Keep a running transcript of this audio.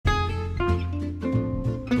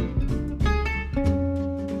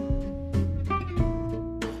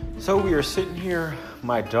So we are sitting here.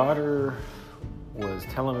 My daughter was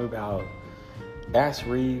telling me about Bass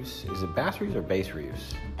Reeves. Is it Bass Reeves or Bass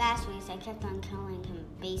Reeves? Bass Reeves. I kept on calling him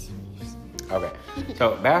Bass Reeves. Okay.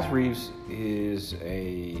 So Bass Reeves is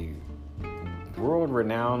a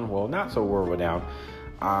world-renowned, well, not so world-renowned.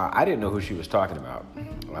 I didn't know who she was talking about.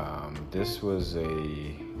 This was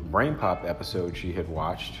a Brain Pop episode she had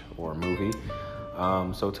watched, or a movie.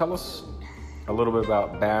 So tell us a little bit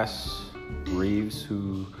about Bass Reeves,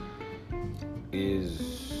 who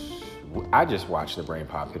is... I just watched the Brain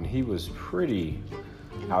Pop, and he was pretty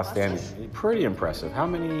outstanding, pretty impressive. How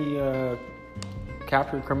many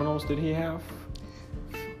captured criminals did he have?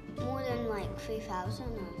 More than like 3,000 or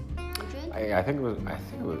 100? I think it was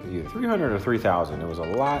either 300 or 3,000. It was a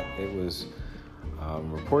lot. It was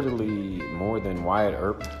reportedly more than Wyatt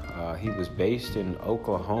Earp. He was based in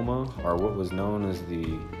Oklahoma, or what was known as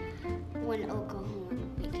when Oklahoma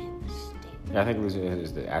became a state. I think it was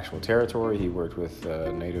the actual territory. He worked with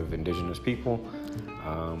native indigenous people,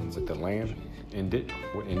 with the land.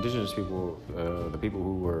 Indigenous people, the people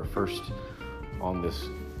who were first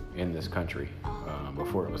in this country,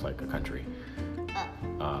 before it was like a country.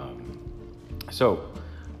 So,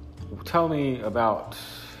 tell me about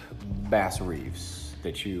Bass Reeves.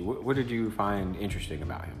 What did you find interesting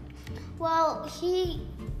about him? Well, he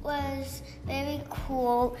was very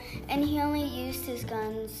cool, and he only used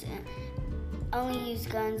guns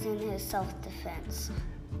in his self-defense.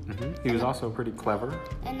 Mm-hmm. He was also pretty clever.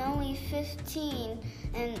 And only fewer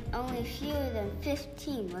than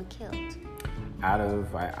 15 were killed. Out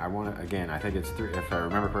of, I think it's if I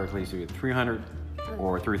remember correctly, so 300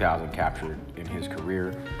 or 3,000 captured in his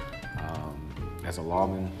career as a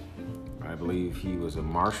lawman. I believe he was a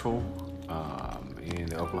marshal in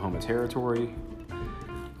the Oklahoma Territory.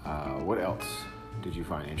 What else did you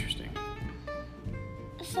find interesting?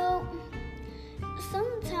 So,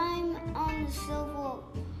 sometime on the Civil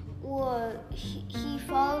War, he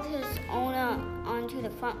followed his owner onto the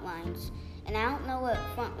front lines. And I don't know what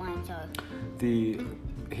front lines are.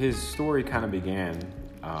 His story kind of began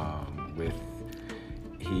with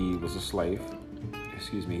he was a slave.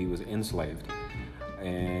 He was enslaved.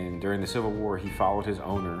 And during the Civil War, he followed his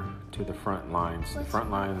owner to the front lines. The front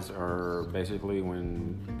lines are basically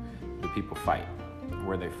when the people fight,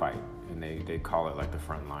 where they fight. And they call it like the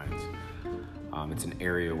front lines. It's an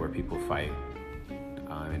area where people fight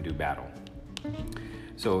and do battle.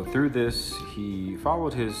 So through this, he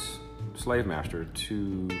followed his slave master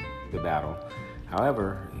to the battle.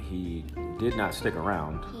 However, he did not stick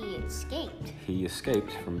around. He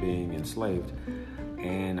escaped from being enslaved.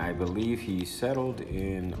 And I believe he settled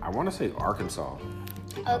in, I want to say Arkansas.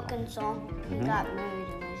 He got married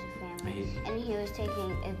and raised a family. And he was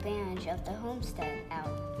taking advantage of the Homestead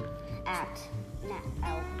Act.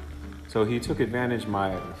 So he took advantage.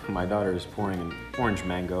 My daughter is pouring an orange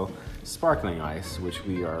mango sparkling ice, which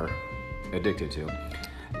we are addicted to.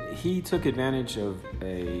 He took advantage of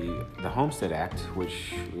the Homestead Act,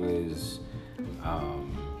 which was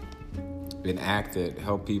an act that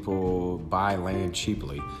helped people buy land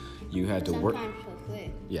cheaply. You had to work. Sometimes for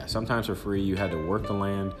free. Yeah, sometimes for free. You had to work the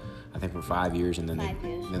land, I think, for 5 years, and then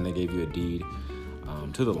they gave you a deed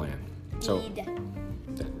to the land.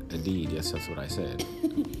 A deed. Yes, that's what I said.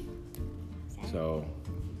 So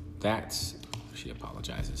she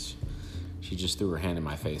apologizes. She just threw her hand in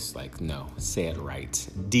my face like, no, say it right.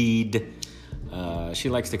 Deed. She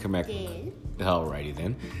likes to correct. Alrighty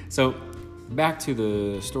then. So back to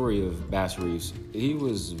the story of Bass Reeves. He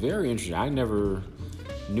was very interesting. I never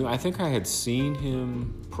knew. I think I had seen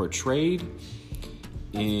him portrayed.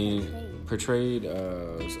 A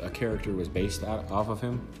character was based off of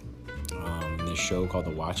him in this show called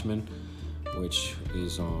The Watchmen, which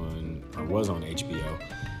was on HBO.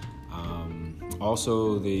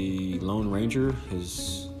 Also, the Lone Ranger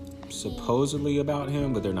is supposedly about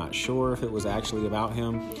him, but they're not sure if it was actually about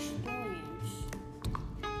him. Historians.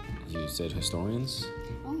 You said historians?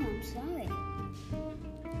 Oh, I'm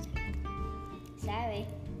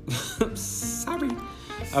sorry. Sorry.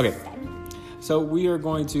 Okay. So we are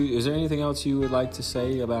going to... Is there anything else you would like to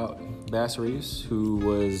say about Bass Reeves, who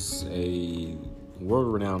was a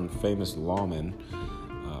world-renowned famous lawman?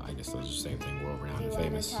 I guess that's the same thing, world-renowned and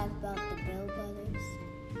famous. Do you want to talk about the Bill brothers?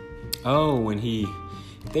 Oh, when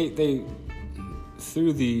they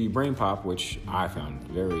through the Brain Pop, which I found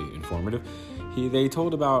very informative, they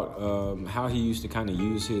told about how he used to kind of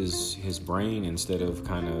use his brain instead of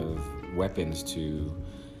kind of weapons to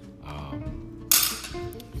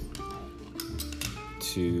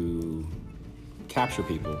capture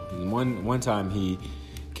people. And one time he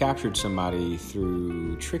captured somebody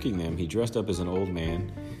through tricking them. He dressed up as an old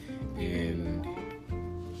man and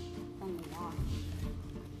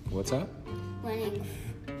What's up? running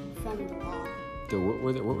from the law.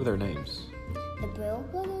 What were their names? The Brill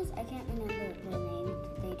brothers? I can't remember their name.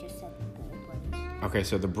 They just said the Brill brothers. Okay,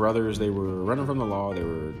 so the brothers, they were running from the law. They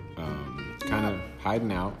were kind of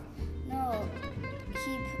hiding out. No,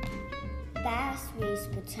 Bass Reese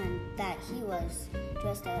pretend that he was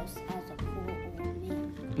dressed as a poor old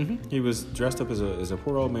man. Mm-hmm. He was dressed up as a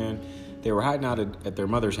poor old man. They were hiding out at their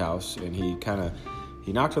mother's house, and he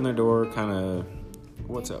knocked on their door,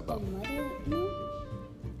 what's up, Bob?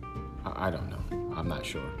 I don't know. I'm not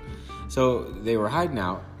sure. So they were hiding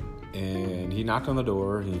out, and he knocked on the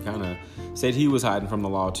door. He kind of said he was hiding from the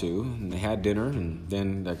law too, and they had dinner, and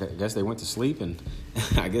then I guess they went to sleep, and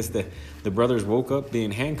I guess the brothers woke up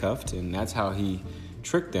being handcuffed, and that's how he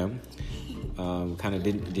tricked them. Kind of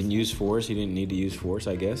didn't use force. He didn't need to use force,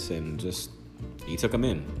 I guess, and just he took them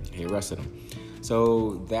in. He arrested them.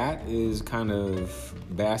 So that is kind of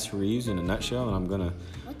Bass Reeves in a nutshell, and I'm gonna.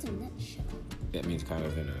 What's a nutshell? It means kind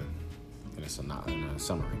of in a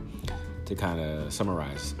summary, to kind of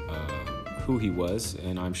summarize who he was,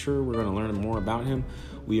 and I'm sure we're going to learn more about him.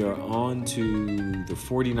 We are on to the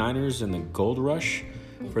 49ers and the Gold Rush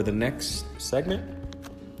for the next segment,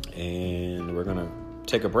 and we're going to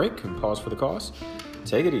take a break and pause for the cause.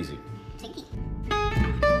 Take it easy. Take it.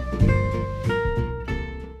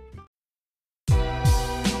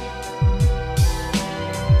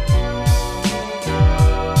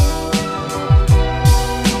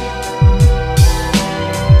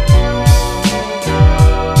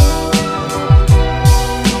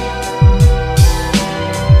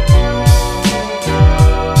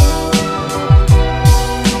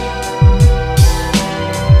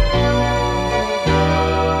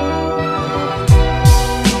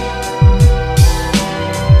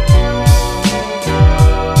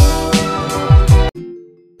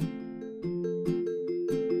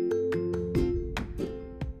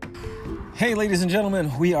 Hey, ladies and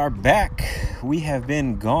gentlemen, we are back. We have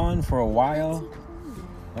been gone for a while.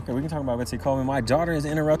 Okay, we can talk about Betsy Coleman. My daughter has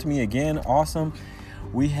interrupted me again. Awesome.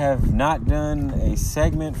 We have not done a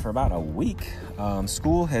segment for about a week.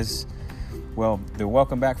 School has, the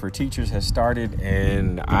welcome back for teachers has started,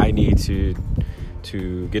 and I need to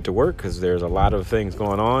get to work because there's a lot of things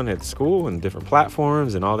going on at school and different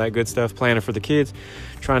platforms and all that good stuff, planning for the kids,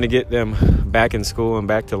 trying to get them back in school and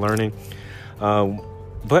back to learning.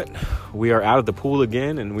 But we are out of the pool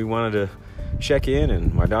again, and we wanted to check in,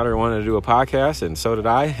 and my daughter wanted to do a podcast, and so did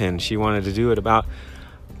I, and she wanted to do it about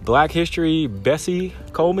Black History. Bessie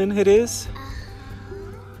Coleman it is.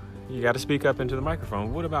 You got to speak up into the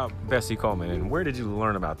microphone. What about Bessie Coleman, and where did you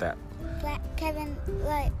learn about that? Kevin,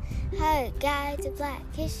 how to guide to Black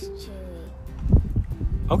History.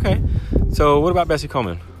 Okay, so what about Bessie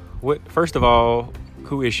Coleman? First of all,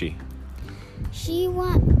 who is she?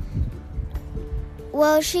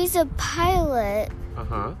 She's a pilot.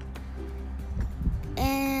 Uh-huh.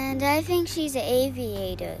 And I think she's an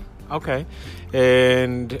aviator. Okay.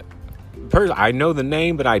 And I know the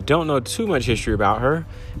name, but I don't know too much history about her.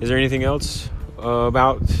 Is there anything else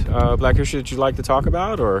about Black history that you'd like to talk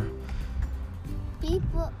about, or?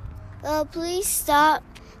 People, please stop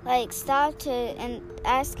and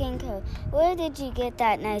asking her, where did you get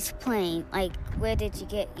that nice plane? Where did you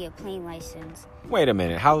get your plane license? Wait a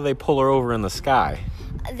minute. How did they pull her over in the sky?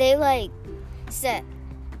 They said,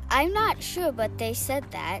 I'm not sure, but they said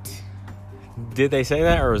that. Did they say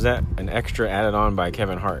that, or was that an extra added on by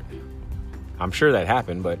Kevin Hart? I'm sure that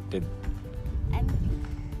happened, but did...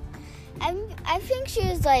 I think she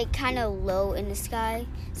was kind of low in the sky,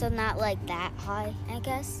 so not that high, I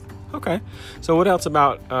guess. Okay. So what else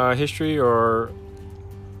about history, or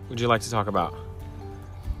would you like to talk about?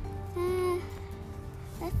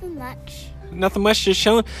 Nothing much. Nothing much, just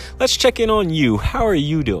chilling. Let's check in on you. How are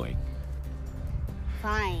you doing?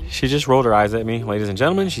 Fine. She just rolled her eyes at me, ladies and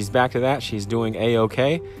gentlemen. She's back to that. She's doing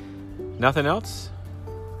A-okay. Nothing else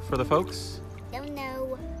for the folks?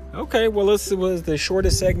 No. Okay, well, this was the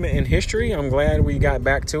shortest segment in history. I'm glad we got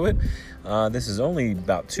back to it. This is only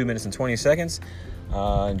about 2 minutes and 20 seconds.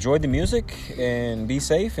 Enjoy the music and be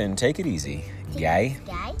safe and take it easy. Guy.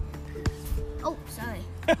 Oh, sorry.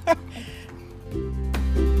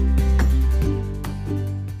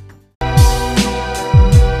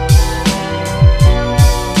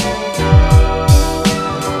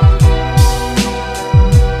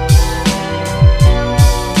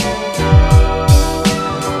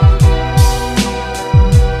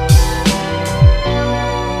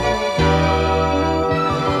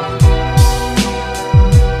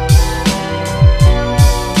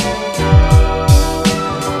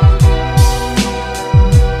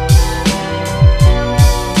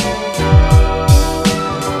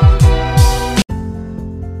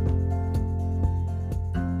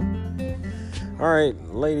 right,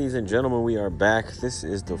 ladies and gentlemen, we are back. This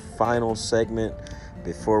is the final segment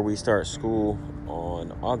before we start school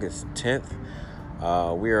on August 10th.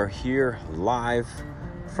 We are here live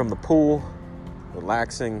from the pool,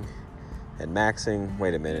 relaxing and maxing.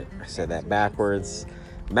 Wait a minute, I said that backwards.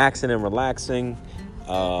 Maxing and relaxing.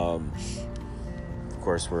 Of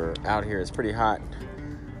course, we're out here. It's pretty hot.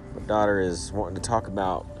 My daughter is wanting to talk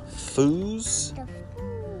about foos,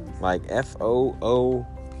 like Fool,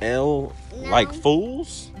 No. like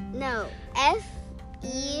fools. No,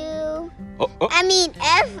 F-U. Oh. I mean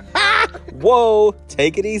Whoa,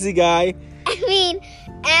 take it easy, guy. I mean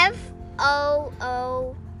F-O-O-S.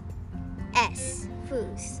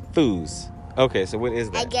 Foos. Foos. Okay, so what is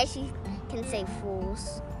I that? guess you can say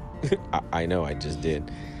fools. I know, I just did.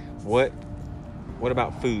 What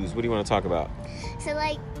about foos? What do you want to talk about? So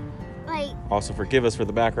like Also, forgive us for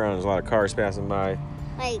the background. There's a lot of cars passing by.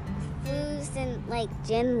 foos in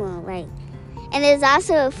general, and there's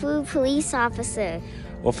also a food police officer.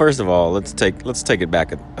 Well, first of all, let's take it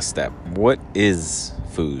back a step. What is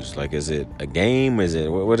foos? Like, is it a game? Is it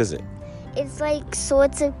what is it? It's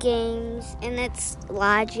sorts of games, and it's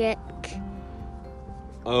logic.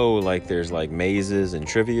 Oh, like there's mazes and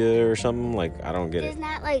trivia or something? Like, I don't get It's it.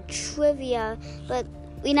 not trivia, but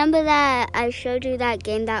remember that I showed you that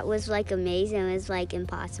game that was amazing. It was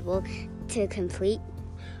impossible to complete.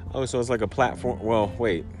 Oh, so it's like a platform. Well,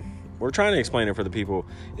 wait. We're trying to explain it for the people.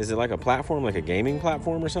 Is it like a platform, like a gaming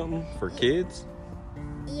platform or something for kids?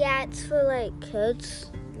 Yeah, it's for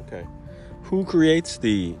kids. Okay. Who creates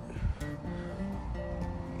the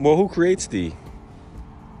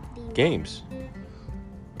games?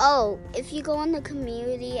 Oh, if you go on the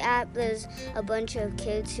community app, there's a bunch of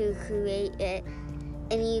kids who create it.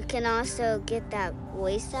 And you can also get that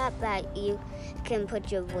voice app that you can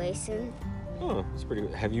put your voice in. Oh, that's pretty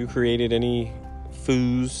good. Have you created any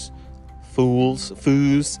foos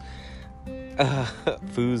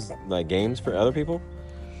like games for other people?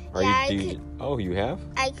 Yeah, Oh, you have?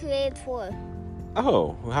 I created 4.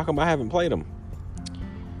 Oh, how come I haven't played them?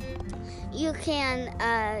 You can,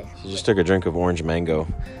 She just took a drink of orange mango,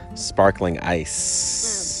 sparkling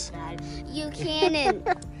ice. oh God. You can, and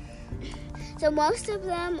so most of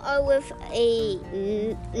them are with a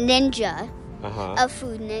ninja, a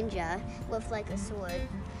food ninja, with a sword.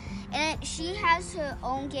 And she has her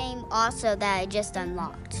own game also that I just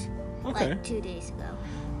unlocked, Okay. 2 days ago.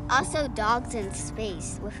 Also, dogs in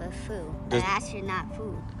space with a foo, an astronaut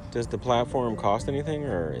food. Does the platform cost anything,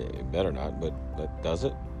 or it better not? But does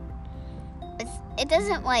it? It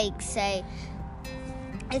doesn't say.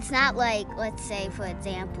 It's not let's say for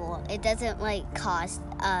example, it doesn't cost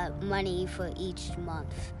money for each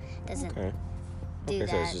month. It doesn't Okay. do Okay, that.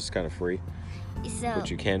 so it's just kind of free. So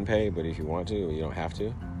But you can pay, but if you want to, you don't have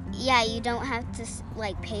to. yeah, you don't have to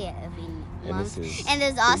pay it every And month. this is And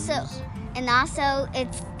there's also foos?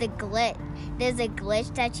 it's the glitch. There's a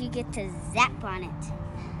glitch that you get to zap on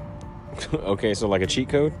it. Okay, so like a cheat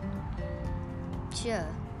code. Sure.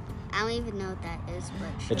 I don't even know what that is, but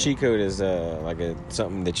A sure. cheat code is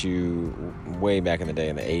something that you way back in the day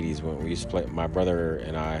in the 80s when we used to play. My brother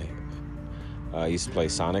and I used to play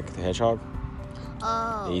Sonic the Hedgehog.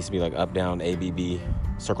 Oh, It used to be up, down, ABB,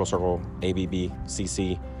 circle, circle, ABB,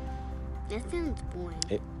 CC. that sounds boring.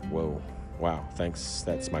 Whoa, wow, thanks.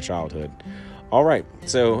 That's my childhood. All right.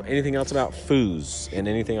 So, anything else about foos and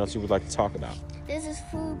anything else you would like to talk about? This is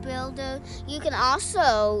Food Builder. You can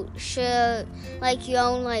also share your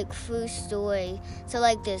own food story. So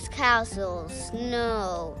there's castle,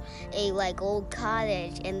 snow, a old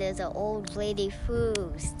cottage, and there's an old lady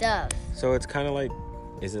food stuff. So it's kind of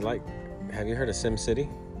is it have you heard of Sim City?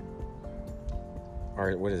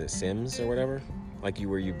 Or what is it, Sims or whatever?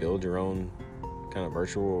 Where you build your own kind of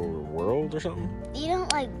virtual world or something? You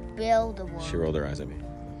don't build a world. She rolled her eyes at me.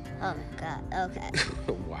 Oh my God. Okay.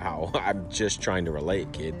 Wow, I'm just trying to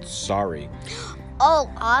relate, kid. Sorry. Oh,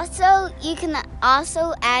 also you can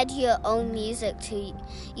also add your own music to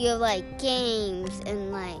your games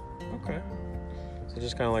and Okay. So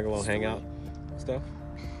just kind of a little hangout stuff?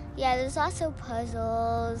 yeah. There's also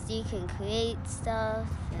puzzles. You can create stuff.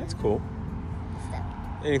 That's cool. Stuff.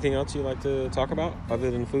 Anything else you'd like to talk about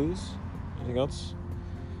other than foos? Anything else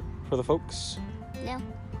for the folks? No.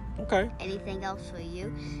 Okay. Anything else for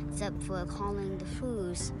you except for calling the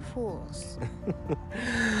fools fools.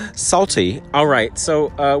 Salty. All right. So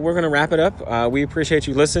we're going to wrap it up. We appreciate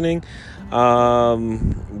you listening.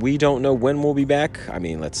 We don't know when we'll be back. I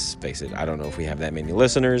mean, let's face it. I don't know if we have that many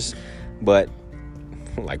listeners, but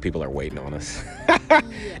people are waiting on us.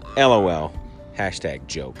 LOL. Hashtag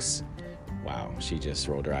jokes. Wow. She just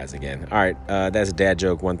rolled her eyes again. All right. That's Dad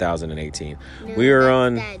Joke 1018. No, we are that's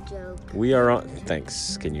on. Dad joke. We are on.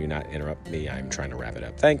 Thanks. Can you not interrupt me? I'm trying to wrap it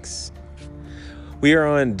up. Thanks. We are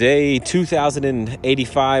on day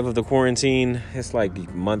 2085 of the quarantine. It's like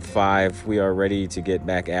month 5. We are ready to get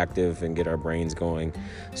back active and get our brains going.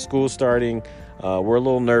 School's starting. We're a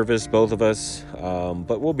little nervous, both of us,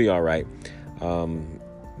 but we'll be all right.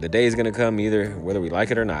 The day is going to come either whether we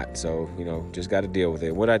like it or not. So, just got to deal with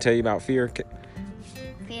it. What did I tell you about fear?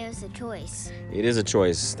 Fear is a choice. It is a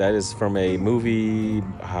choice. That is from a movie.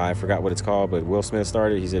 I forgot what it's called, but Will Smith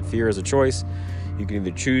started. He said, fear is a choice. You can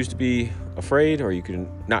either choose to be afraid or you can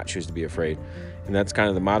not choose to be afraid. And that's kind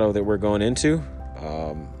of the motto that we're going into.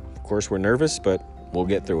 Of course, we're nervous, but we'll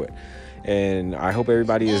get through it. And I hope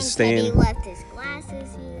everybody is staying. Teddy left his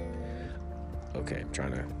glasses here. Okay, I'm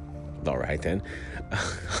trying to. All right, then.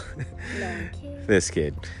 No This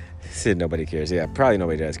kid. Said nobody cares. Yeah, probably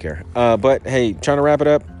nobody does care. But hey, trying to wrap it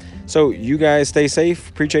up. So you guys stay safe.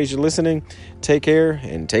 Appreciate you listening. Take care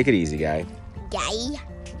and take it easy, guy. Yay.